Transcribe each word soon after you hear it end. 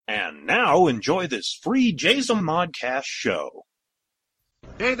And now enjoy this free Jason Modcast show.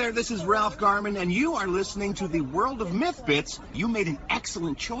 Hey there, this is Ralph Garman, and you are listening to the World of Myth Bits. You made an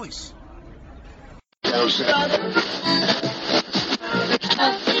excellent choice.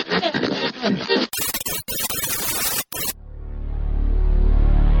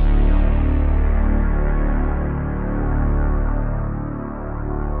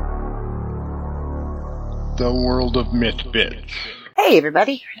 The World of Myth Bits. Hey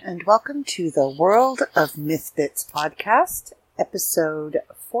everybody, and welcome to the World of Myth Bits podcast, episode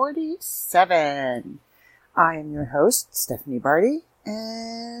 47. I am your host, Stephanie Barty,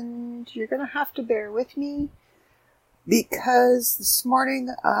 and you're going to have to bear with me because this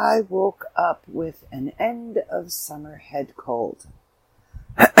morning I woke up with an end of summer head cold.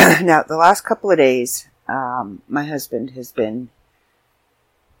 Now, the last couple of days, my husband has been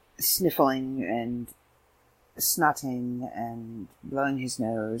sniffling and snotting and blowing his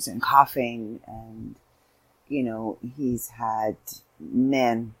nose and coughing, and he's had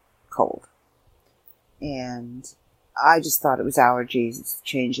man cold, and I just thought it was allergies. It's the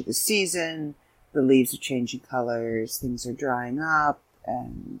change of the season, the leaves are changing colors, things are drying up,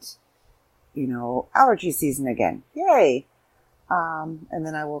 and allergy season again, yay. And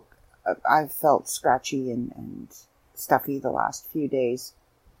then I've felt scratchy and stuffy the last few days.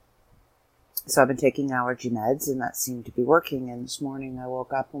 So I've been taking allergy meds, and that seemed to be working. And this morning I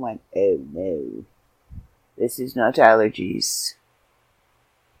woke up and went, oh no, this is not allergies.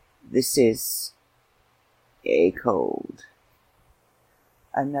 This is a cold.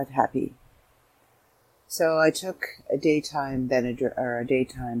 I'm not happy. So I took a daytime Benadryl, or a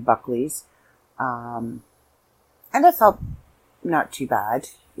daytime Buckley's, and I felt not too bad.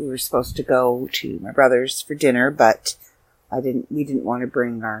 We were supposed to go to my brother's for dinner, but we didn't want to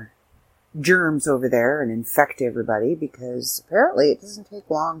bring our germs over there and infect everybody, because apparently it doesn't take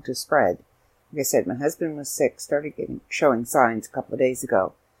long to spread. Like I said, my husband was sick, started showing signs a couple of days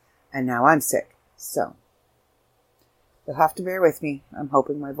ago, and now I'm sick. So you'll have to bear with me. I'm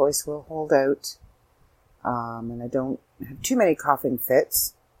hoping my voice will hold out, and I don't have too many coughing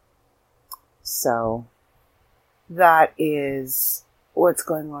fits. So that is what's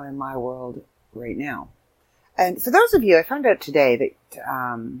going on in my world right now. And for those of you, I found out today that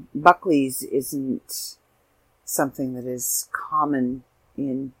Buckley's isn't something that is common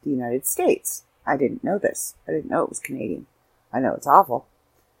in the United States. I didn't know this. I didn't know it was Canadian. I know it's awful.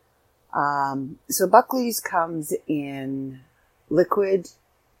 So Buckley's comes in liquid,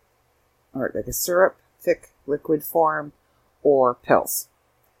 or like a syrup, thick liquid form, or pills.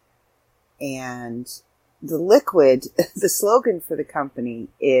 And the liquid, the slogan for the company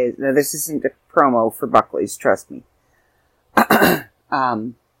is, now this isn't a promo for Buckley's, trust me.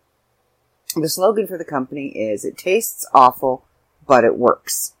 The slogan for the company is, it tastes awful, but it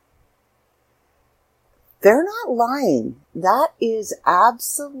works. They're not lying. That is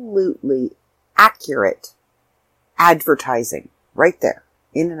absolutely accurate advertising right there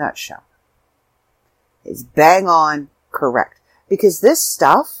in a nutshell. It's bang on correct, because this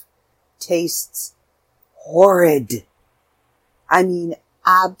stuff tastes horrid. I mean,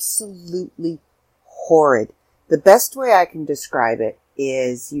 absolutely horrid. The best way I can describe it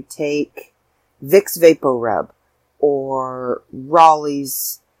is you take Vicks VapoRub or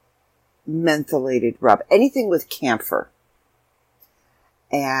Raleigh's mentholated rub, anything with camphor,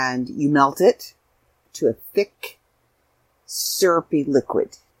 and you melt it to a thick, syrupy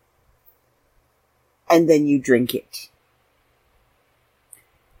liquid, and then you drink it.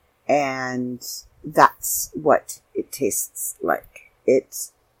 And that's what it tastes like.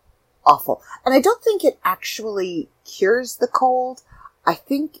 It's awful. And I don't think it actually cures the cold. I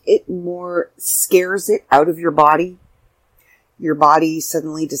think it more scares it out of your body. Your body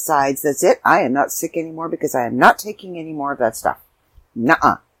suddenly decides, that's it, I am not sick anymore because I am not taking any more of that stuff.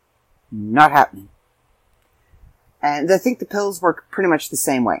 Nuh-uh. Not happening. And I think the pills work pretty much the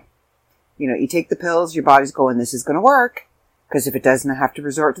same way. You take the pills, your body's going, this is going to work. Because if it doesn't, I have to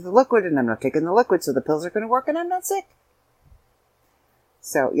resort to the liquid, and I'm not taking the liquid, so the pills are going to work, and I'm not sick.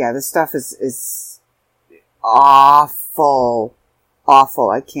 So, yeah, this stuff is awful.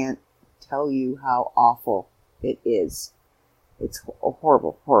 Awful. I can't tell you how awful it is. It's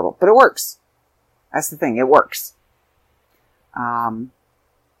horrible, horrible. But it works. That's the thing. It works.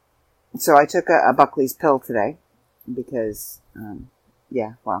 So I took a Buckley's pill today because,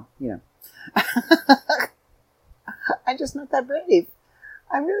 I'm just not that brave.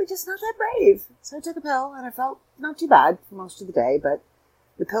 I'm really just not that brave. So I took a pill and I felt not too bad for most of the day, but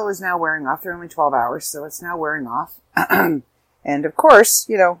the pill is now wearing off. They're only 12 hours, so it's now wearing off. And of course,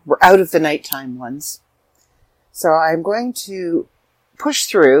 we're out of the nighttime ones. So I'm going to push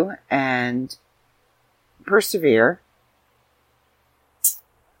through and persevere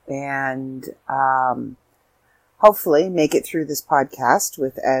and hopefully make it through this podcast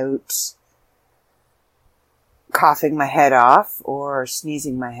without coughing my head off or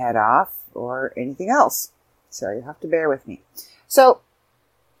sneezing my head off or anything else. So you'll have to bear with me. So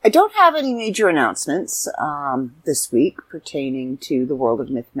I don't have any major announcements this week pertaining to the World of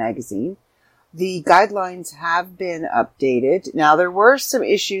Myth magazine. The guidelines have been updated. Now, there were some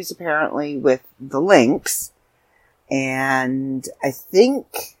issues apparently with the links, and I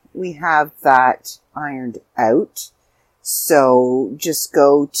think we have that ironed out. So just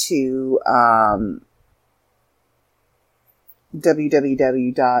go to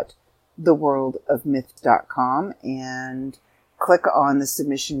www.theworldofmyth.com and click on the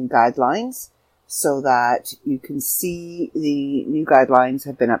submission guidelines so that you can see the new guidelines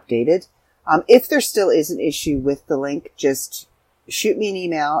have been updated. If there still is an issue with the link, just shoot me an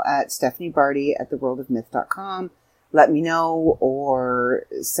email at stephaniebarty@theworldofmyth.com. Let me know, or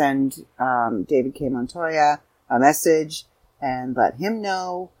send David K. Montoya a message and let him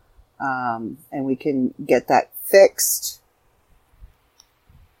know, and we can get that fixed.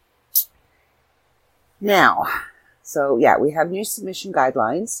 Now, so yeah, we have new submission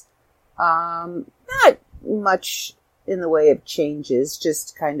guidelines. Not much in the way of changes,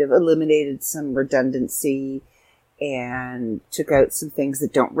 just kind of eliminated some redundancy and took out some things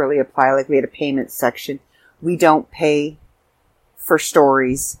that don't really apply. Like we had a payment section. We don't pay for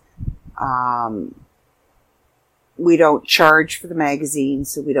stories. We don't charge for the magazine,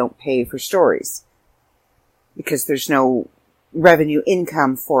 so we don't pay for stories because there's no revenue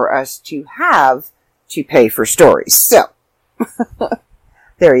income for us to have to pay for stories. So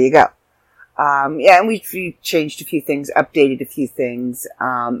there you go. Yeah, and we changed a few things, updated a few things,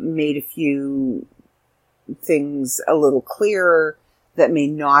 made a few things a little clearer that may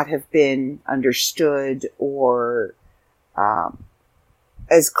not have been understood or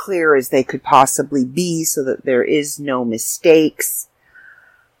as clear as they could possibly be so that there is no mistakes.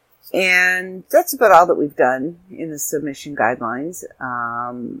 And that's about all that we've done in the submission guidelines.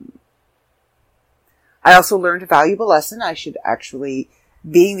 I also learned a valuable lesson. I should actually,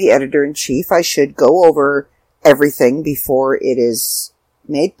 being the editor-in-chief, I should go over everything before it is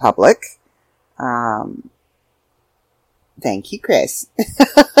made public. Thank you, Chris.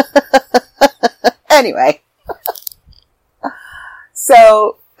 Anyway.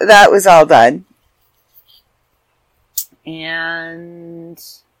 So, that was all done. And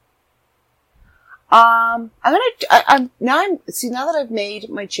now that I've made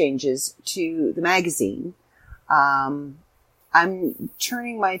my changes to the magazine, I'm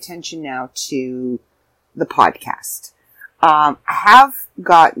turning my attention now to the podcast. I have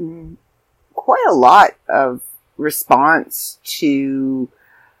gotten quite a lot of response to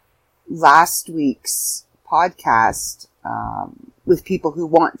last week's podcast with people who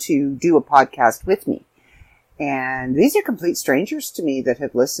want to do a podcast with me. And these are complete strangers to me that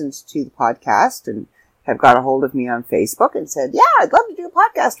have listened to the podcast and have got a hold of me on Facebook and said, yeah, I'd love to do a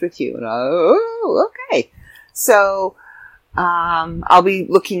podcast with you. And okay. So, I'll be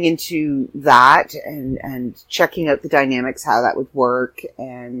looking into that and checking out the dynamics, how that would work,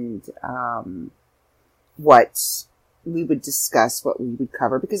 and what we would discuss, what we would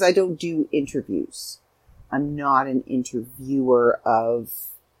cover, because I don't do interviews. I'm not an interviewer of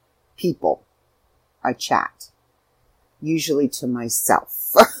people. I chat, usually to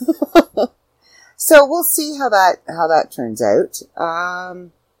myself. So we'll see how that turns out.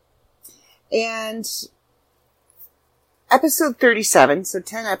 And episode 37, so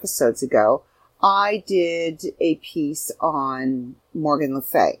 10 episodes ago, I did a piece on Morgan Le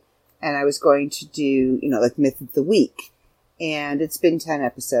Fay, and I was going to do, like Myth of the Week. And it's been 10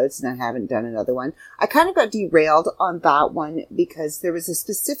 episodes and I haven't done another one. I kind of got derailed on that one because there was a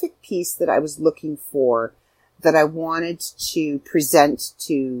specific piece that I was looking for that I wanted to present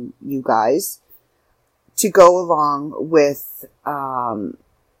to you guys to go along with the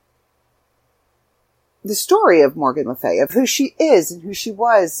story of Morgan Le Fay, of who she is and who she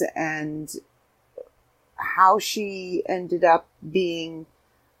was and how she ended up being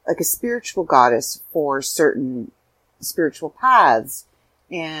like a spiritual goddess for certain spiritual paths,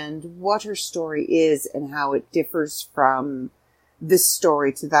 and what her story is and how it differs from this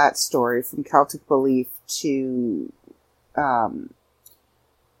story to that story, from Celtic belief to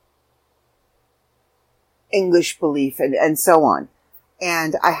English belief, and so on.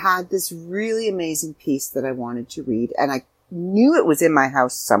 And I had this really amazing piece that I wanted to read, and I knew it was in my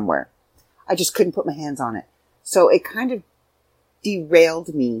house somewhere. I just couldn't put my hands on it. So it kind of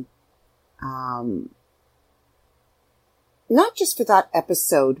derailed me not just for that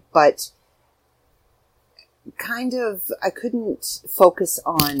episode, but kind of, I couldn't focus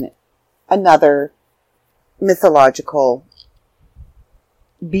on another mythological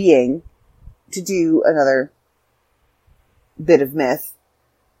being to do another bit of myth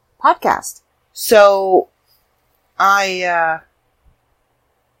podcast. So I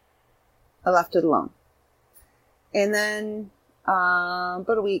left it alone. And then,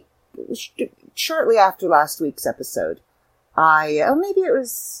 about a week, shortly after last week's episode, maybe it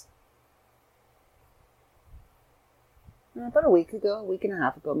was about a week and a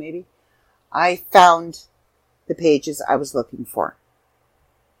half ago, maybe, I found the pages I was looking for.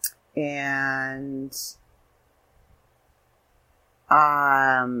 And,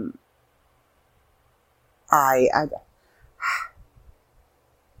 I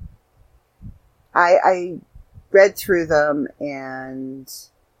read through them, and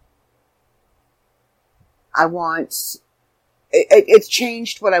it's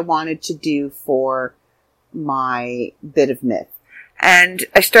changed what I wanted to do for my bit of myth. And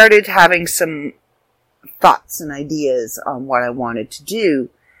I started having some thoughts and ideas on what I wanted to do.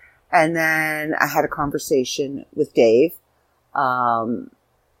 And then I had a conversation with Dave. And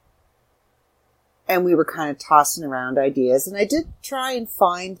we were kind of tossing around ideas. And I did try and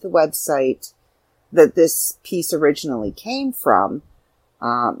find the website that this piece originally came from.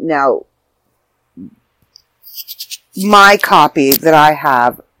 Now, my copy that I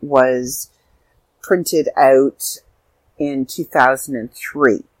have was printed out in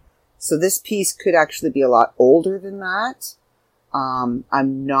 2003. So this piece could actually be a lot older than that.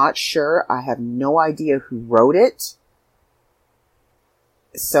 I'm not sure. I have no idea who wrote it.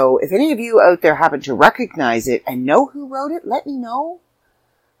 So if any of you out there happen to recognize it and know who wrote it, let me know.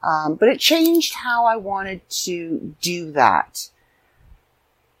 But it changed how I wanted to do that.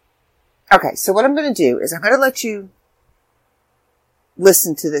 Okay, so what I'm going to do is I'm going to let you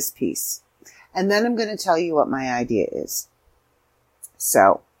listen to this piece. And then I'm going to tell you what my idea is.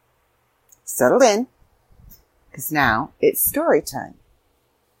 So, settle in, because now it's story time.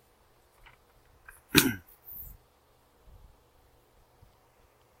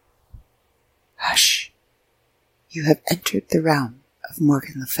 Hush. You have entered the realm of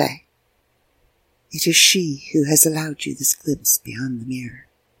Morgan Le Fay. It is she who has allowed you this glimpse beyond the mirror.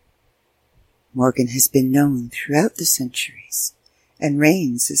 Morgan has been known throughout the centuries and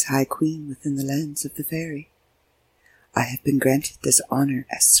reigns as High Queen within the lands of the Fairy. I have been granted this honor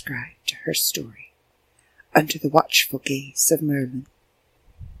as scribe to her story, under the watchful gaze of Merlin.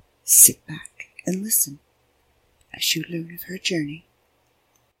 Sit back and listen as you learn of her journey.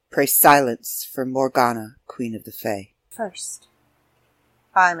 Pray silence for Morgana, Queen of the Fae. First,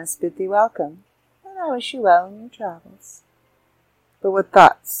 I must bid thee welcome, and I wish you well in your travels. But what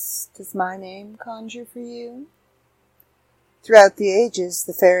thoughts does my name conjure for you? Throughout the ages,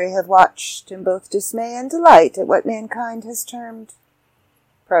 the Fairy have watched in both dismay and delight at what mankind has termed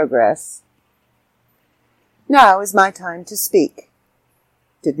progress. Now is my time to speak.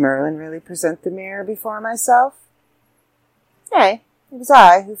 Did Merlin really present the mirror before myself? Nay, it was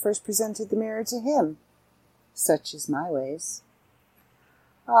I who first presented the mirror to him. Such is my ways.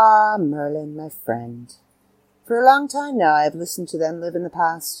 Ah, Merlin, my friend. For a long time now I have listened to them live in the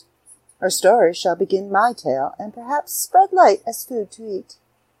past. Our story shall begin my tale, and perhaps spread light as food to eat.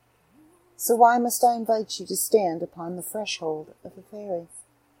 So why must I invite you to stand upon the threshold of the Fairy?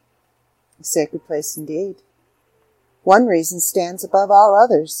 A sacred place indeed. One reason stands above all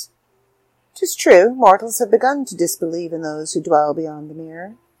others. 'Tis true, mortals have begun to disbelieve in those who dwell beyond the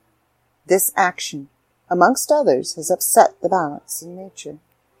mirror. This action, amongst others, has upset the balance in nature,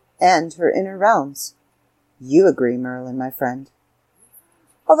 and her inner realms. You agree, Merlin, my friend.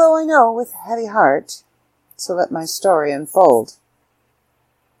 Although I know with heavy heart, so let my story unfold.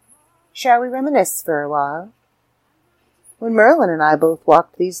 Shall we reminisce for a while? When Merlin and I both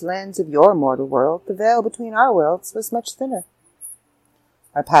walked these lands of your mortal world, the veil between our worlds was much thinner.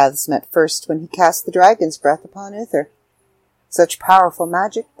 Our paths met first when he cast the dragon's breath upon Uther. Such powerful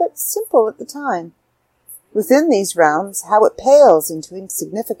magic, but simple at the time. Within these realms, how it pales into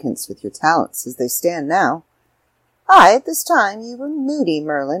insignificance with your talents as they stand now. At this time you were moody,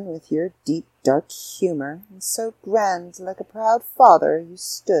 Merlin, with your deep, dark humour, and so grand, like a proud father, you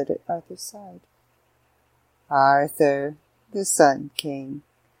stood at Arthur's side. Arthur, the Sun King.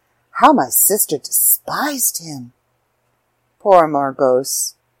 How my sister despised him! Poor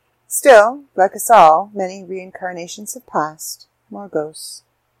Morgause. Still, like us all, many reincarnations have passed. Morgause.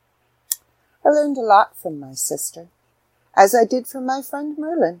 I learned a lot from my sister, as I did from my friend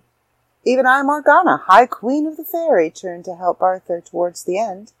Merlin. Even I, Morgana, High Queen of the Fairy, turned to help Arthur towards the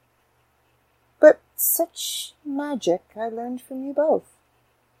end. But such magic I learned from you both.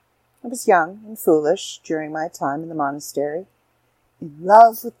 I was young and foolish during my time in the monastery, in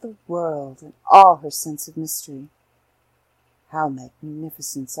love with the world and all her sense of mystery. How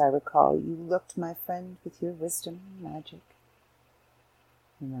magnificent, I recall, you looked, my friend, with your wisdom and magic.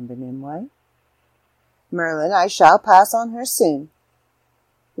 Remember Nimue? Merlin, I shall pass on her soon.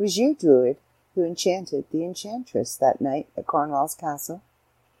 It was you, Druid, who enchanted the enchantress that night at Cornwall's castle.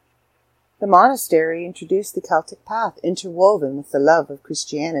 The monastery introduced the Celtic path, interwoven with the love of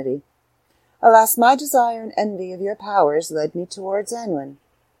Christianity. Alas, my desire and envy of your powers led me towards Anwen.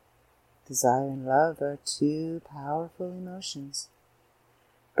 Desire and love are two powerful emotions.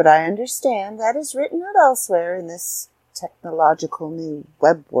 But I understand that is written out elsewhere in this technological new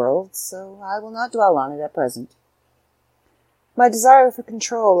web world, so I will not dwell on it at present. My desire for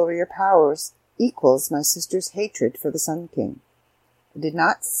control over your powers equals my sister's hatred for the Sun King. I did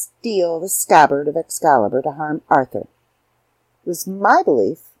not steal the scabbard of Excalibur to harm Arthur. It was my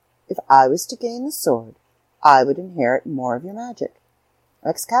belief, if I was to gain the sword, I would inherit more of your magic.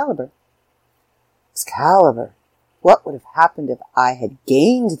 Excalibur. Excalibur! What would have happened if I had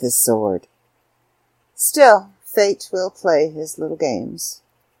gained the sword? Still, fate will play his little games.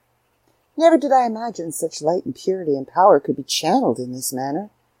 Never did I imagine such light and purity and power could be channeled in this manner.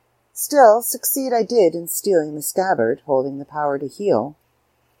 Still, succeed I did in stealing the scabbard, holding the power to heal.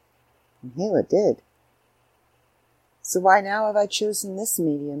 And heal it did. So why now have I chosen this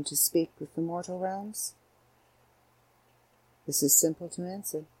medium to speak with the mortal realms? This is simple to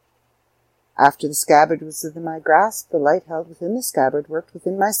answer. After the scabbard was within my grasp, the light held within the scabbard worked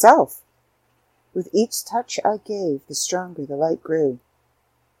within myself. With each touch I gave, the stronger the light grew.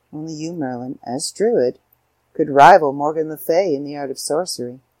 Only you, Merlin, as druid, could rival Morgan Le Fay in the art of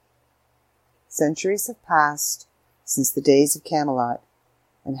sorcery. Centuries have passed since the days of Camelot,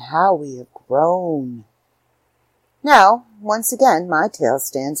 and how we have grown. Now, once again, my tale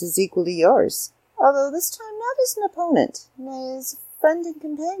stands as equal to yours, although this time not as an opponent, nay, as a friend and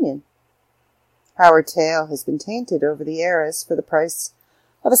companion. Our tale has been tainted over the eras for the price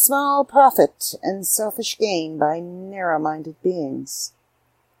of a small profit and selfish gain by narrow-minded beings.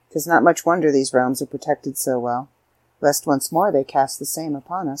 'Tis not much wonder these realms are protected so well, lest once more they cast the same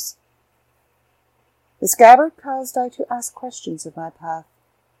upon us. The scabbard caused I to ask questions of my path.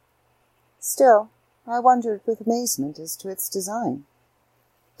 Still, I wondered with amazement as to its design.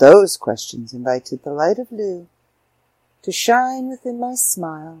 Those questions invited the light of Lu to shine within my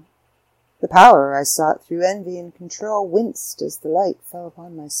smile. The power I sought through envy and control winced as the light fell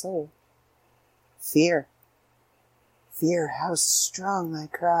upon my soul. Fear. Fear, how strong thy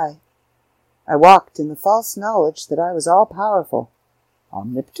cry! I walked in the false knowledge that I was all-powerful,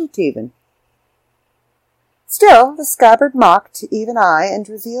 omnipotent even. Still, the scabbard mocked even I, and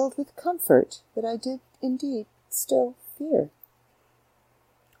revealed with comfort that I did indeed still fear.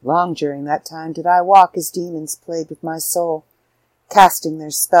 Long during that time did I walk as demons played with my soul, casting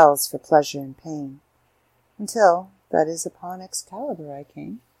their spells for pleasure and pain, until, that is, upon Excalibur I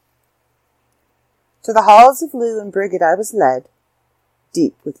came. To the halls of Lu and Brigid I was led.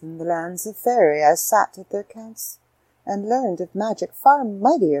 Deep within the lands of Faerie I sat at their counts, and learned of magic far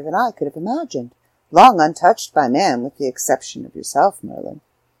mightier than I could have imagined, long untouched by man with the exception of yourself, Merlin.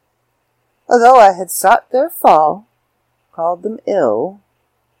 Although I had sought their fall, called them ill,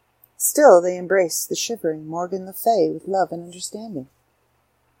 still they embraced the shivering Morgan Le Fay with love and understanding.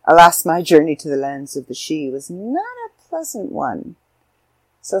 Alas, my journey to the lands of the Sidhe was not a pleasant one.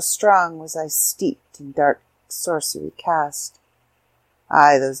 So strong was I steeped in dark sorcery cast.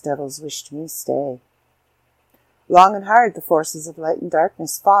 Aye, those devils wished me stay. Long and hard the forces of light and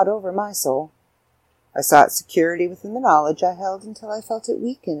darkness fought over my soul. I sought security within the knowledge I held until I felt it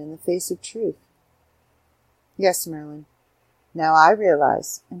weaken in the face of truth. Yes, Merlin, now I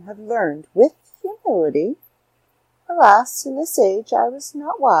realize and have learned with humility. Alas, in this age I was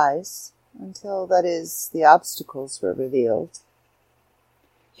not wise, until, that is, the obstacles were revealed.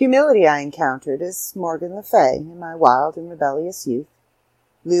 Humility I encountered as Morgan Le Fay in my wild and rebellious youth.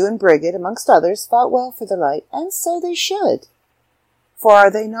 Lu and Brigid, amongst others, fought well for the light, and so they should. For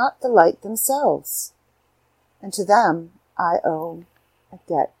are they not the light themselves? And to them I owe a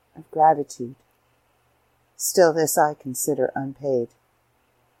debt of gratitude. Still this I consider unpaid.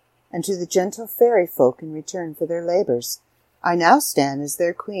 And to the gentle fairy folk in return for their labours, I now stand as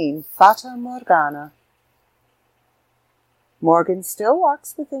their queen, Fata Morgana. Morgan still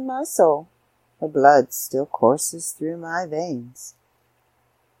walks within my soul, her blood still courses through my veins.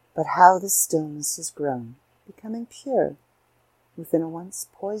 But how the stillness has grown, becoming pure, within a once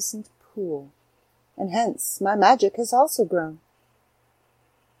poisoned pool, and hence my magic has also grown.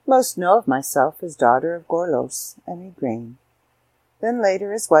 Most know of myself as daughter of Gorlos and Igraine, then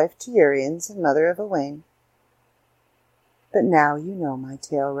later as wife to Uriens and mother of Owain. But now you know my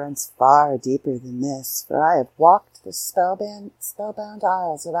tale runs far deeper than this, for I have walked the spellbound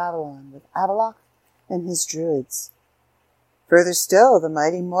isles of Avalon with Avallac'h and his druids. Further still, the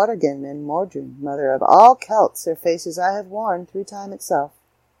mighty Morrigan and Mordrin, mother of all Celts, their faces I have worn through time itself.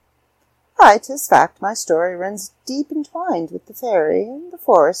 Aye, 'tis fact, my story runs deep entwined with the fairy and the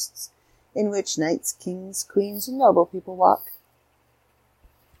forests, in which knights, kings, queens, and noble people walk.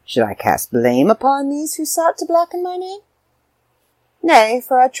 Should I cast blame upon these who sought to blacken my name? Nay,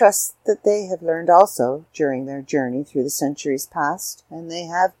 for I trust that they have learned also during their journey through the centuries past, and they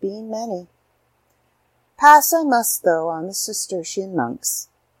have been many. Pass I must, though, on the Cistercian monks.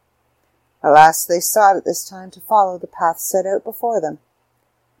 Alas, they sought at this time to follow the path set out before them,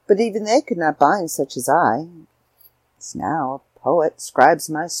 but even they could not bind such as I. As now a poet scribes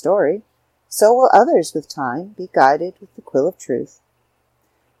my story, so will others with time be guided with the quill of truth.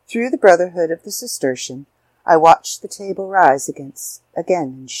 Through the brotherhood of the Cistercian, I watched the table rise again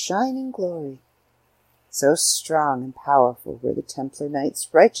in shining glory. So strong and powerful were the Templar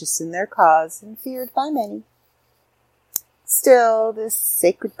knights, righteous in their cause and feared by many. Still, this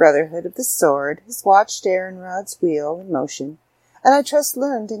sacred brotherhood of the sword has watched Aaronrod's wheel in motion, and I trust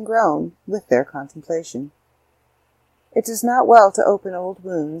learned and grown with their contemplation. It is not well to open old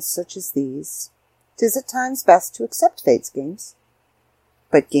wounds such as these. 'Tis at times best to accept fate's games.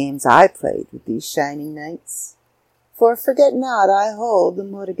 But games I played with these shining knights, for forget not I hold the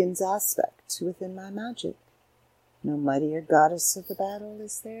Morrigan's aspect within my magic. No mightier goddess of the battle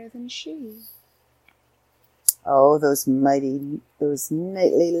is there than she. Oh, those knightly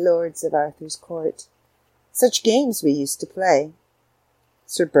lords of Arthur's court! Such games we used to play.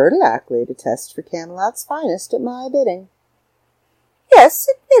 Sir Bertilac laid a test for Camelot's finest at my bidding. Yes,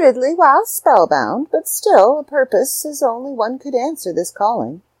 admittedly, while spellbound, but still a purpose as only one could answer this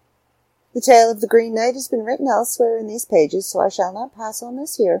calling. The tale of the Green Knight has been written elsewhere in these pages, so I shall not pass on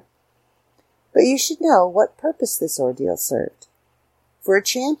this here. But you should know what purpose this ordeal served. For a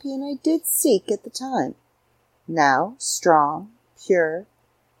champion I did seek at the time. Now strong, pure,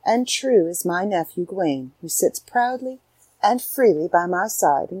 and true is my nephew Gawain, who sits proudly and freely by my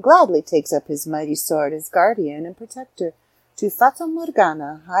side, and gladly takes up his mighty sword as guardian and protector to Fata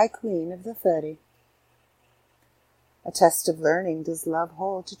Morgana, High Queen of the Faerie. A test of learning does love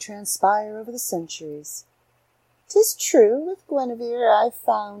hold to transpire over the centuries. 'Tis true, with Guinevere I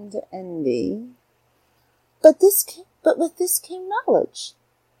found envy, but with this came knowledge,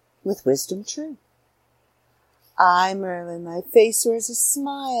 with wisdom true. Ay, Merlin, thy face wears a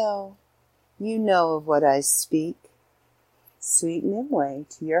smile. You know of what I speak. Sweet Nimue,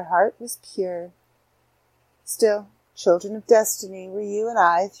 to your heart was pure. Still, children of destiny, were you and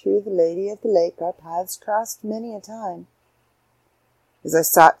I, through the Lady of the Lake our paths crossed many a time. As I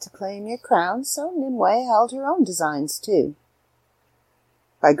sought to claim your crown, so Nimue held her own designs too.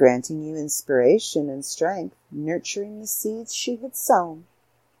 By granting you inspiration and strength, nurturing the seeds she had sown,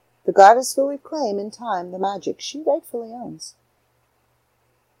 the goddess will reclaim in time the magic she rightfully owns.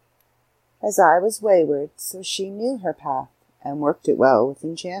 As I was wayward, so she knew her path, and worked it well with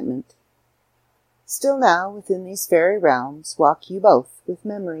enchantment. Still now, within these fairy realms, walk you both, with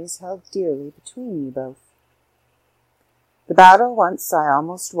memories held dearly between you both. The battle once I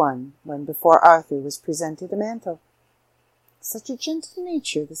almost won, when before Arthur was presented a mantle. Such a gentle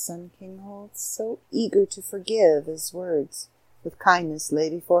nature the Sun King holds, so eager to forgive as words with kindness lay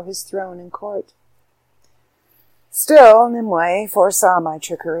before his throne and court. Still Nimue foresaw my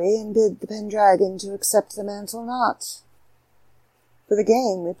trickery, and bid the Pendragon to accept the mantle not. For the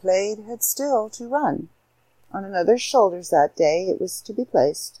game we played had still to run. On another's shoulders that day it was to be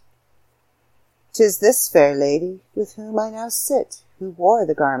placed. 'Tis this fair lady with whom I now sit, who wore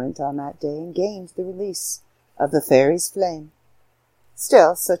the garment on that day and gained the release of the fairy's flame.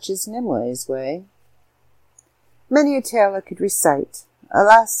 Still, such is Nimue's way. Many a tale I could recite.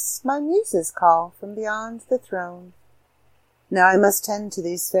 Alas, my muses call from beyond the throne. Now I must tend to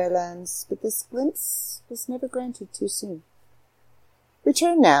these fair lands, but this glimpse was never granted too soon.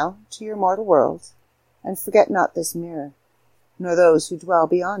 Return now to your mortal world, and forget not this mirror, nor those who dwell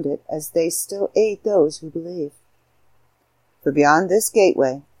beyond it, as they still aid those who believe. For beyond this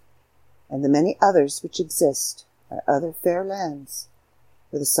gateway, and the many others which exist, are other fair lands,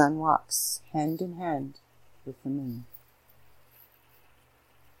 where the sun walks hand in hand with the moon.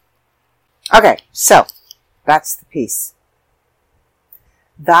 Okay, so that's the piece.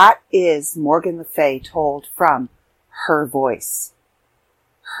 That is Morgan Le Fay told from her voice,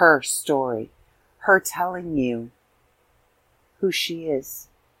 her story, her telling you who she is,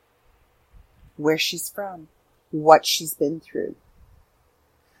 where she's from, what she's been through.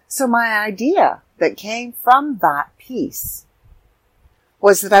 So my idea that came from that piece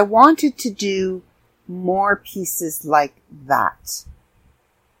was that I wanted to do more pieces like that.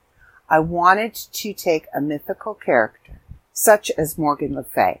 I wanted to take a mythical character, such as Morgan Le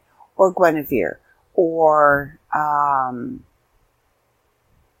Fay, or Guinevere, or, I'm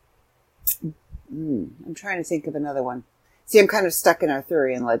trying to think of another one. See, I'm kind of stuck in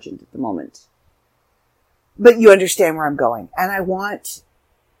Arthurian legend at the moment. But you understand where I'm going. And I want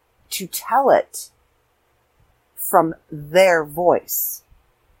to tell it from their voice.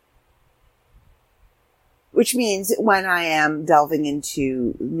 Which means when I am delving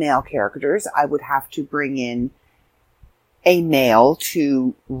into male characters, I would have to bring in a male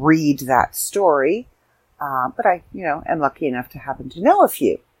to read that story. But I, am lucky enough to happen to know a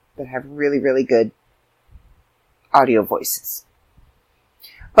few that have really, really good audio voices.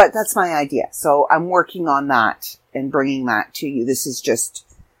 But that's my idea. So I'm working on that and bringing that to you. This is just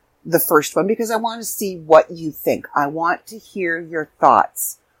the first one because I want to see what you think. I want to hear your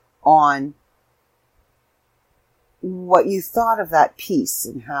thoughts on what you thought of that piece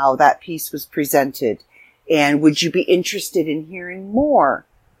and how that piece was presented. And would you be interested in hearing more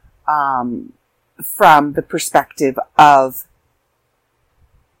from the perspective of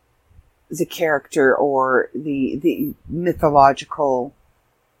the character or the mythological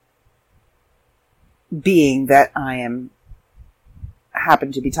being that I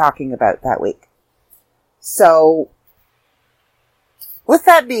happen to be talking about that week? So, with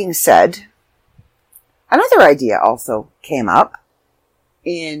that being said, another idea also came up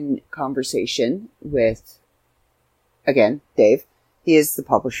in conversation with, again, Dave. He is the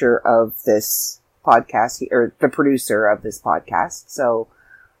publisher of this podcast, or the producer of this podcast. So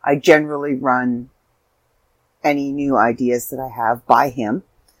I generally run any new ideas that I have by him.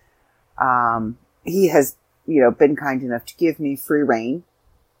 He has, been kind enough to give me free rein.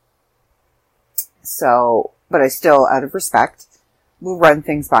 So, but I still, out of respect, will run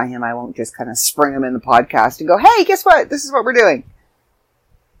things by him. I won't just kind of spring them in the podcast and go, hey, guess what? This is what we're doing.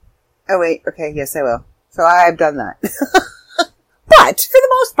 Oh, wait. Okay. Yes, I will. So I've done that. But for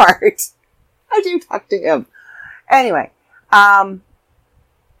the most part, I do talk to him. Anyway,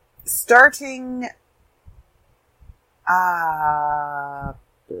 starting,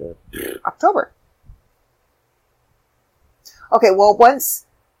 October. Okay. Well,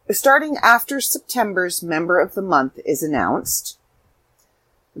 starting after September's Member of the Month is announced,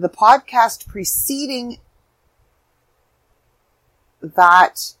 the podcast preceding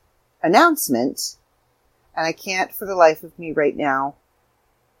that announcement, and I can't for the life of me right now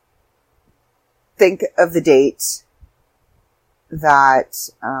think of the date that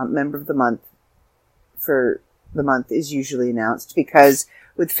Member of the Month for the month is usually announced, because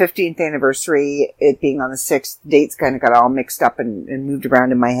with 15th anniversary, it being on the 6th, dates kind of got all mixed up and moved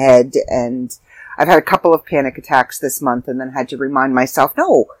around in my head, and I've had a couple of panic attacks this month and then had to remind myself,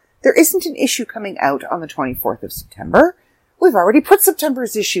 no, there isn't an issue coming out on the 24th of September. We've already put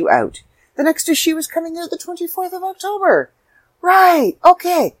September's issue out. The next issue is coming out the 24th of October. Right.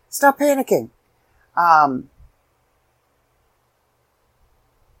 Okay. Stop panicking.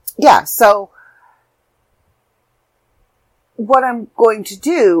 Yeah. So what I'm going to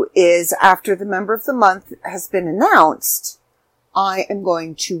do is, after the Member of the Month has been announced, I am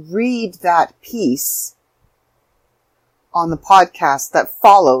going to read that piece on the podcast that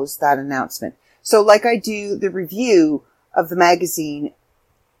follows that announcement. So like I do the review of the magazine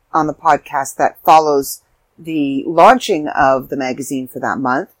on the podcast that follows the launching of the magazine for that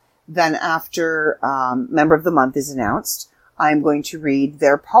month, then after Member of the Month is announced, I'm going to read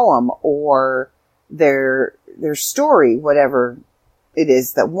their poem or their story, whatever it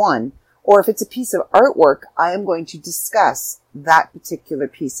is that won. Or if it's a piece of artwork, I am going to discuss that particular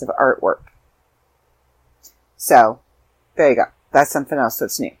piece of artwork. So, there you go. That's something else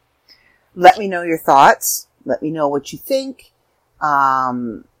that's new. Let me know your thoughts. Let me know what you think.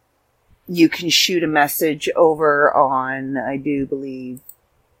 You can shoot a message over on, I do believe,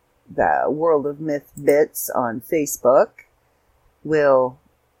 the World of Myth Bits on Facebook. We'll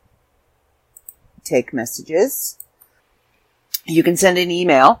take messages. You can send an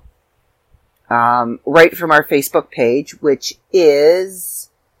email right from our Facebook page, which is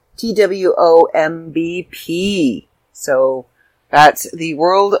TWOMBP. So that's the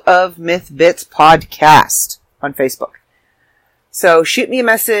World of Myth Bits podcast on Facebook. So shoot me a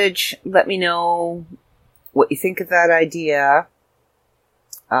message. Let me know what you think of that idea.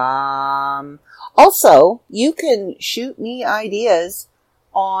 Also, you can shoot me ideas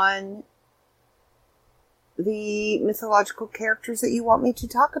on the mythological characters that you want me to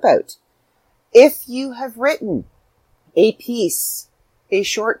talk about. If you have written a piece, a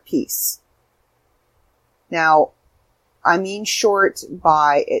short piece, now, I mean short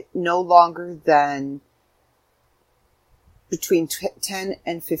by it no longer than between 10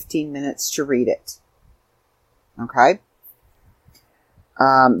 and 15 minutes to read it. Okay?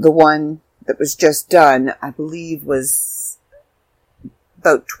 The one that was just done, I believe, was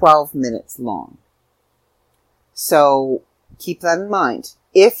about 12 minutes long. So, keep that in mind.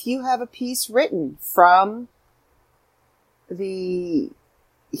 If you have a piece written from the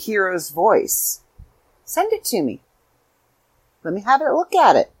hero's voice, send it to me. Let me have a look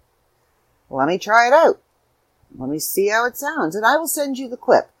at it. Let me try it out. Let me see how it sounds. And I will send you the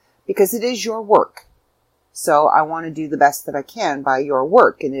clip because it is your work. So I want to do the best that I can by your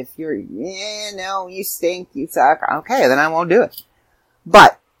work. And if you're, no, you stink, you suck, okay, then I won't do it.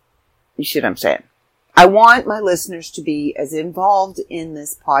 But, you see what I'm saying? I want my listeners to be as involved in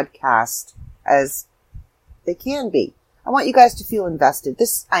this podcast as they can be. I want you guys to feel invested.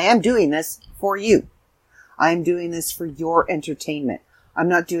 I am doing this for you. I am doing this for your entertainment. I'm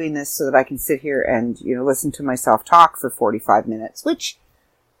not doing this so that I can sit here and, listen to myself talk for 45 minutes, which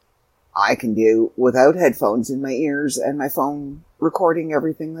I can do without headphones in my ears and my phone recording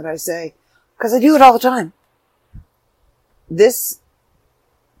everything that I say, because I do it all the time. This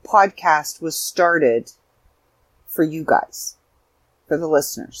podcast was started for you guys, for the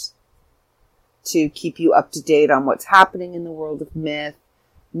listeners, to keep you up to date on what's happening in the world of myth,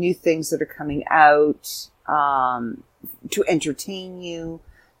 new things that are coming out, to entertain you,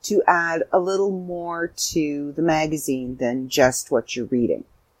 to add a little more to the magazine than just what you're reading.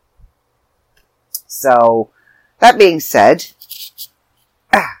 So, that being said,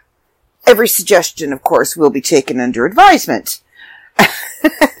 every suggestion, of course, will be taken under advisement.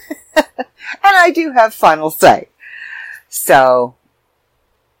 And I do have final say. So,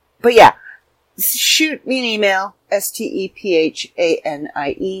 but yeah, shoot me an email, STEPHANIE,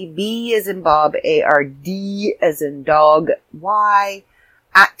 B as in Bob, ARD as in dog, Y,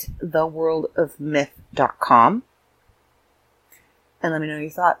 at theworldofmyth.com. And let me know your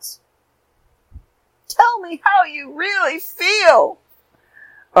thoughts. Tell me how you really feel.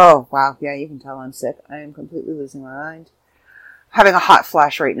 Oh, wow. Yeah, you can tell I'm sick. I am completely losing my mind. Having a hot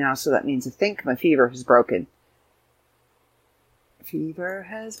flash right now, so that means I think my fever has broken. Fever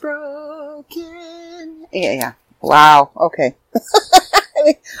has broken. Yeah. Wow. Okay.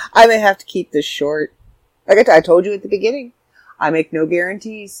 I may have to keep this short. Like I told you at the beginning, I make no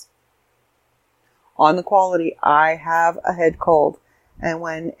guarantees on the quality. I have a head cold. And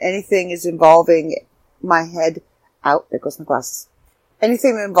when anything is involving my head out, there goes my glasses.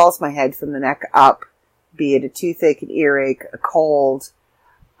 Anything that involves my head from the neck up, be it a toothache, an earache, a cold,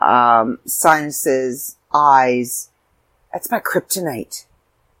 sinuses, eyes, that's my kryptonite.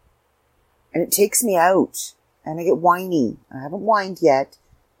 And it takes me out. And I get whiny. I haven't whined yet,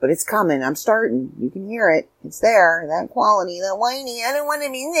 but it's coming. I'm starting. You can hear it. It's there. That quality, that whiny. I don't want to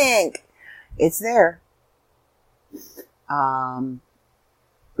be sick. It's there. I'm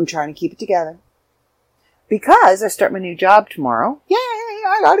trying to keep it together. Because I start my new job tomorrow. Yay!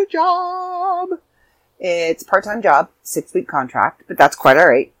 I got a job! It's a part-time job, 6-week contract, but that's quite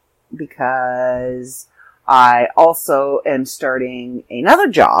alright. Because I also am starting another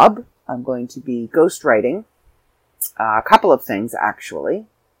job. I'm going to be ghostwriting a couple of things, actually.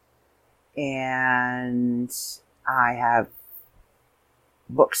 And I have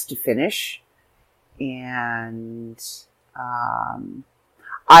books to finish. And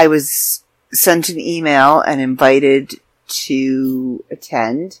I was sent an email and invited to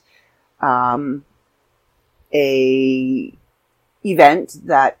attend a event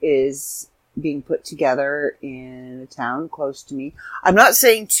that is being put together in a town close to me. I'm not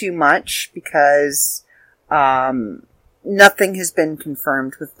saying too much because nothing has been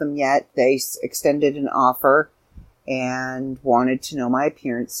confirmed with them yet. They extended an offer and wanted to know my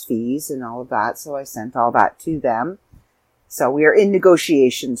appearance fees and all of that, so I sent all that to them. So we are in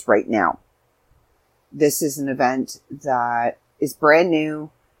negotiations right now. This is an event that is brand new,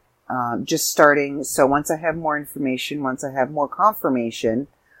 just starting. So once I have more information, once I have more confirmation,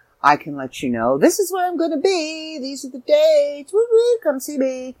 I can let you know, this is where I'm going to be. These are the dates. Woo woo, come see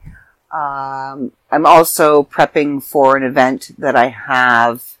me. I'm also prepping for an event that I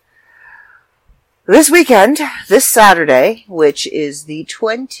have this weekend, this Saturday, which is the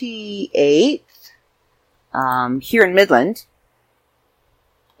 28th, here in Midland.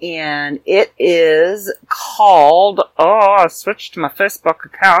 And it is called, I switched to my Facebook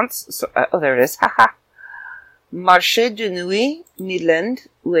accounts. So, there it is. Haha. Marché de Nuit Midland,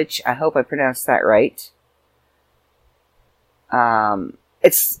 which I hope I pronounced that right.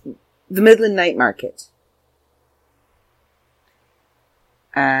 It's the Midland Night Market.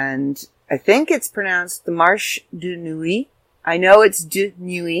 And I think it's pronounced the Marche de Nuit. I know it's de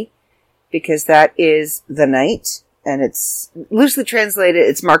Nuit because that is the night, and it's loosely translated,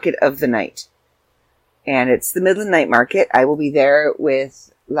 it's Market of the Night. And it's the Midland Night Market. I will be there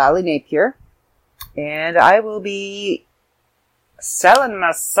with Lally Napier, and I will be selling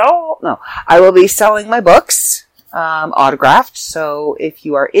my soul. No, I will be selling my books, autographed. So if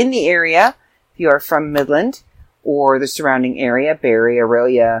you are in the area, if you are from Midland or the surrounding area, Barrie,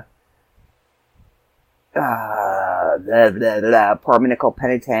 Aurelia, Port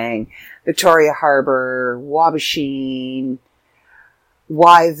Penetang, Victoria Harbour, Wabashine,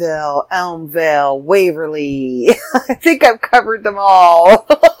 Wyville, Elmvale, Waverly. I think I've covered them all.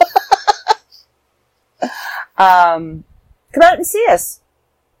 Come out and see us.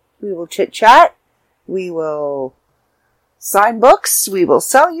 We will chit chat. We will sign books. We will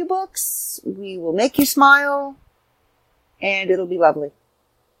sell you books. We will make you smile. And it'll be lovely.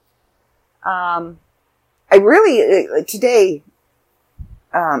 I really, today,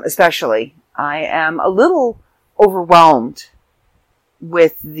 especially, I am a little overwhelmed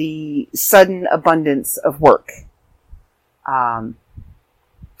with the sudden abundance of work. I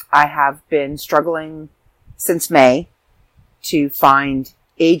have been struggling since May to find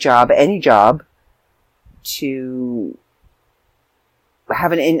a job, any job, to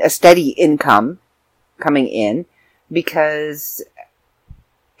have a steady income coming in, because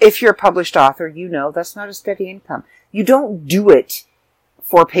if you're a published author, you know that's not a steady income. You don't do it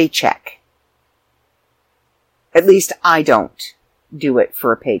for a paycheck. At least I don't do it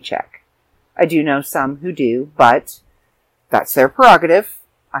for a paycheck. I do know some who do, but that's their prerogative.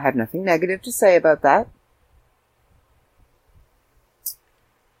 I have nothing negative to say about that.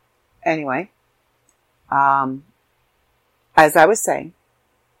 Anyway, as I was saying,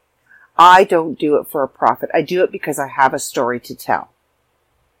 I don't do it for a profit. I do it because I have a story to tell.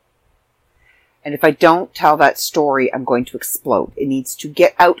 And if I don't tell that story, I'm going to explode. It needs to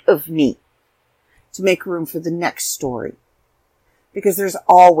get out of me to make room for the next story. Because there's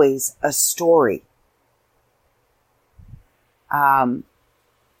always a story.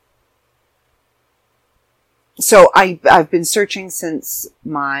 So I've been searching since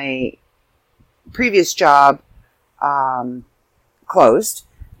my previous job closed,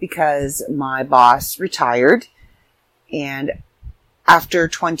 because my boss retired, and after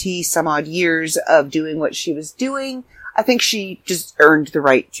 20 some odd years of doing what she was doing, I think she just earned the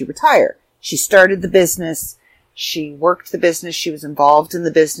right to retire. She started the business. She worked the business. She was involved in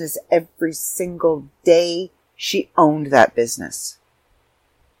the business every single day. She owned that business.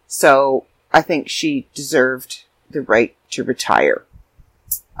 So I think she deserved the right to retire.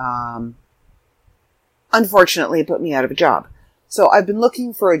 Unfortunately, it put me out of a job. So I've been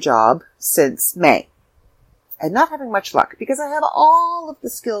looking for a job since May. And not having much luck, because I have all of the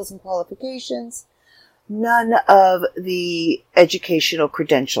skills and qualifications, none of the educational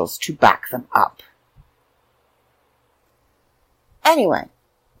credentials to back them up. Anyway,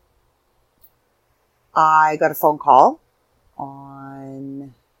 I got a phone call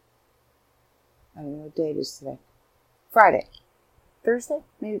on, I don't know what day it is today. Friday. Thursday?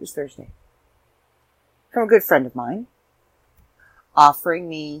 Maybe it was Thursday. From a good friend of mine,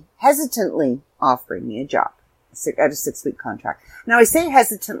 hesitantly offering me a job at a 6-week contract. Now, I say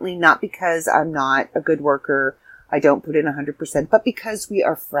hesitantly not because I'm not a good worker, I don't put in 100%, but because we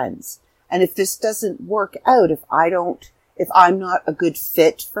are friends. And if this doesn't work out, if I'm not a good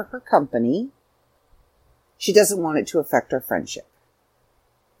fit for her company, she doesn't want it to affect our friendship.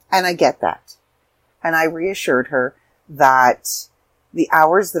 And I get that. And I reassured her that the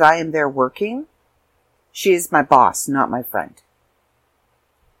hours that I am there working, she is my boss, not my friend.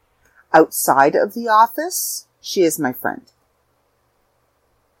 Outside of the office, she is my friend.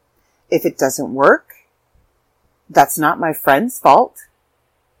 If it doesn't work, that's not my friend's fault.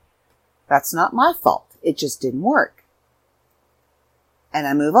 That's not my fault. It just didn't work. And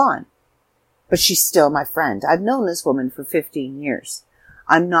I move on. But she's still my friend. I've known this woman for 15 years.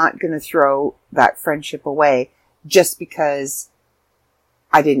 I'm not going to throw that friendship away just because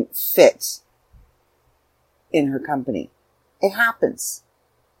I didn't fit in her company. It happens.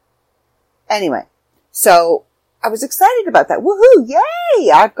 Anyway, so I was excited about that. Woohoo! Yay!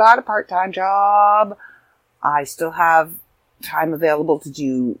 I've got a part-time job. I still have time available to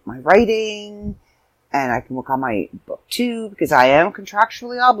do my writing, and I can work on my book 2, because I am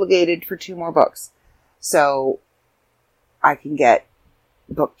contractually obligated for 2 more books. So I can get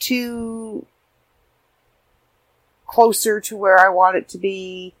book 2 closer to where I want it to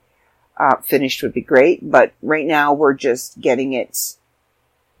be. Finished would be great, but right now we're just getting it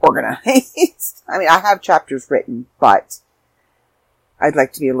organized. I mean, I have chapters written, but I'd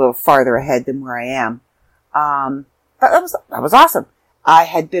like to be a little farther ahead than where I am. But that was awesome. I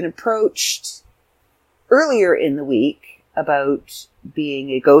had been approached earlier in the week about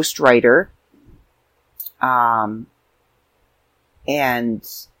being a ghostwriter. And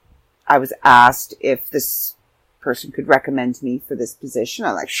I was asked if this person could recommend me for this position.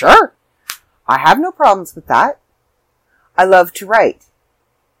 I'm like, sure. I have no problems with that. I love to write.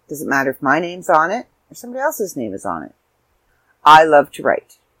 Doesn't matter if my name's on it or somebody else's name is on it. I love to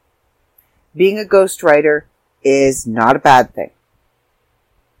write. Being a ghostwriter is not a bad thing.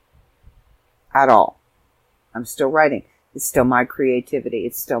 At all. I'm still writing. It's still my creativity.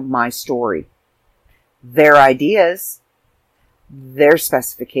 It's still my story. Their ideas, their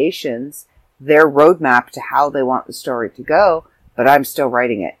specifications, their roadmap to how they want the story to go, but I'm still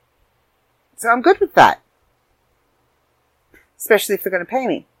writing it. So I'm good with that. Especially if they're going to pay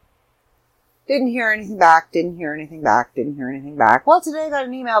me. Didn't hear anything back. Well, today I got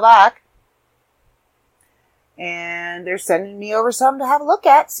an email back. And they're sending me over some to have a look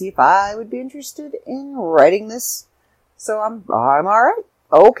at. See if I would be interested in writing this. So I'm alright.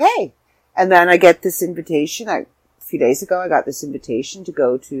 Okay. And then I get this invitation. A few days ago, I got this invitation to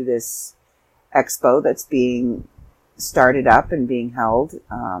go to this expo that's being started up and being held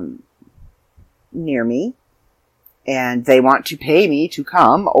near me. And they want to pay me to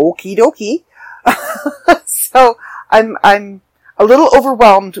come. Okie dokie. So I'm a little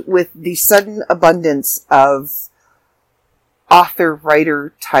overwhelmed with the sudden abundance of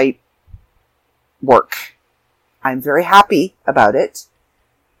author-writer type work. I'm very happy about it.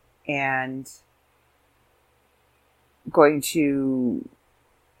 And going to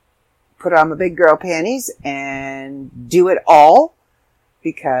put on my big girl panties and do it all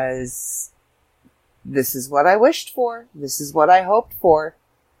because this is what I wished for. This is what I hoped for.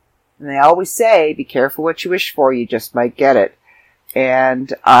 And they always say, be careful what you wish for, you just might get it.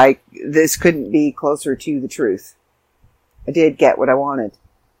 And this couldn't be closer to the truth. I did get what I wanted.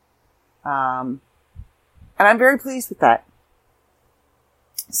 And I'm very pleased with that.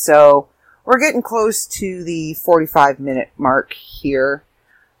 So, we're getting close to the 45-minute mark here.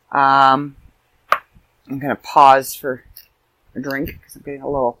 I'm gonna pause for a drink, because I'm getting a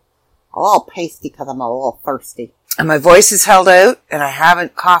little pasty, because I'm a little thirsty. And my voice is held out, and I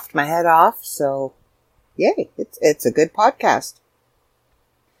haven't coughed my head off, so, yay, it's a good podcast.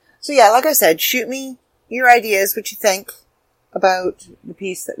 So yeah, like I said, shoot me your ideas, what you think about the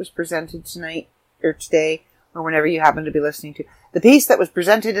piece that was presented tonight, or today, or whenever you happen to be listening to. The piece that was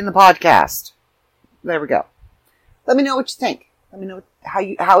presented in the podcast. There we go. Let me know what you think. Let me know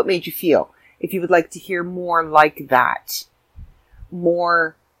how it made you feel. If you would like to hear more like that.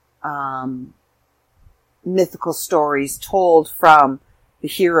 More, mythical stories told from the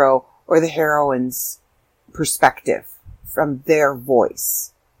hero or the heroine's perspective. From their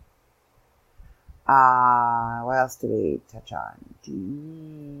voice. What else did we touch on?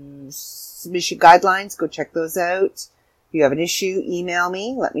 Submission guidelines. Go check those out. If you have an issue, email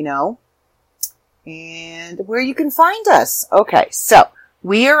me. Let me know. And where you can find us. Okay, so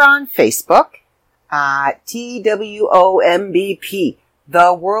we are on Facebook at TWOMBP,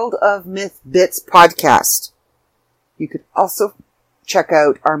 the World of Myth Bits podcast. You could also check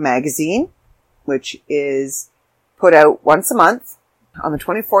out our magazine, which is put out once a month on the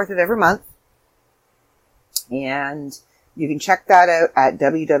 24th of every month. And you can check that out at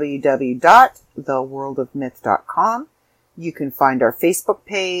www.theworldofmyth.com. You can find our Facebook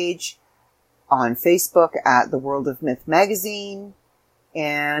page on Facebook at The World of Myth Magazine.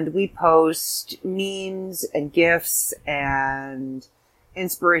 And we post memes and GIFs and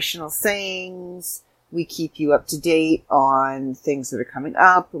inspirational sayings. We keep you up to date on things that are coming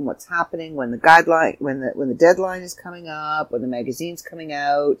up and what's happening, when the deadline is coming up, when the magazine's coming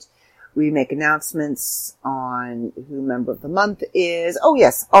out. We make announcements on who Member of the Month is. Oh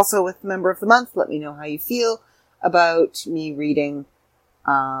yes, also with Member of the Month, let me know how you feel about me reading.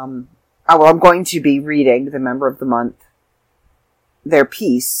 I'm going to be reading the Member of the Month, their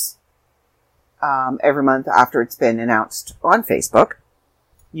piece, every month after it's been announced on Facebook.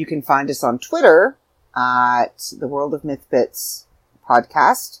 You can find us on Twitter at the World of Myth Bits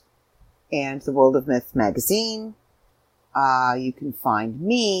podcast and the World of Myth magazine. You can find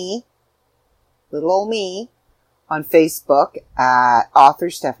me, little old me, on Facebook at author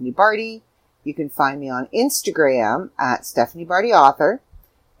Stephanie Barty. You can find me on Instagram at Stephanie Barty Author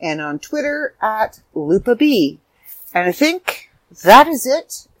and on Twitter at Lupa B. And I think that is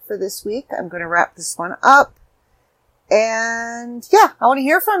it for this week. I'm going to wrap this one up. And yeah, I want to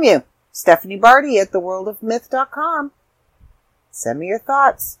hear from you. Stephanie Barty at theworldofmyth.com. Send me your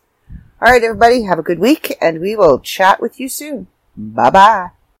thoughts. All right, everybody, have a good week, and we will chat with you soon.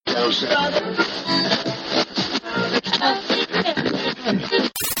 Bye-bye.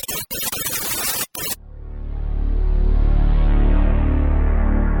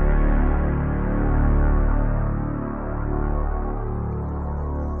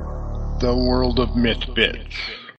 The World of Myth Bits.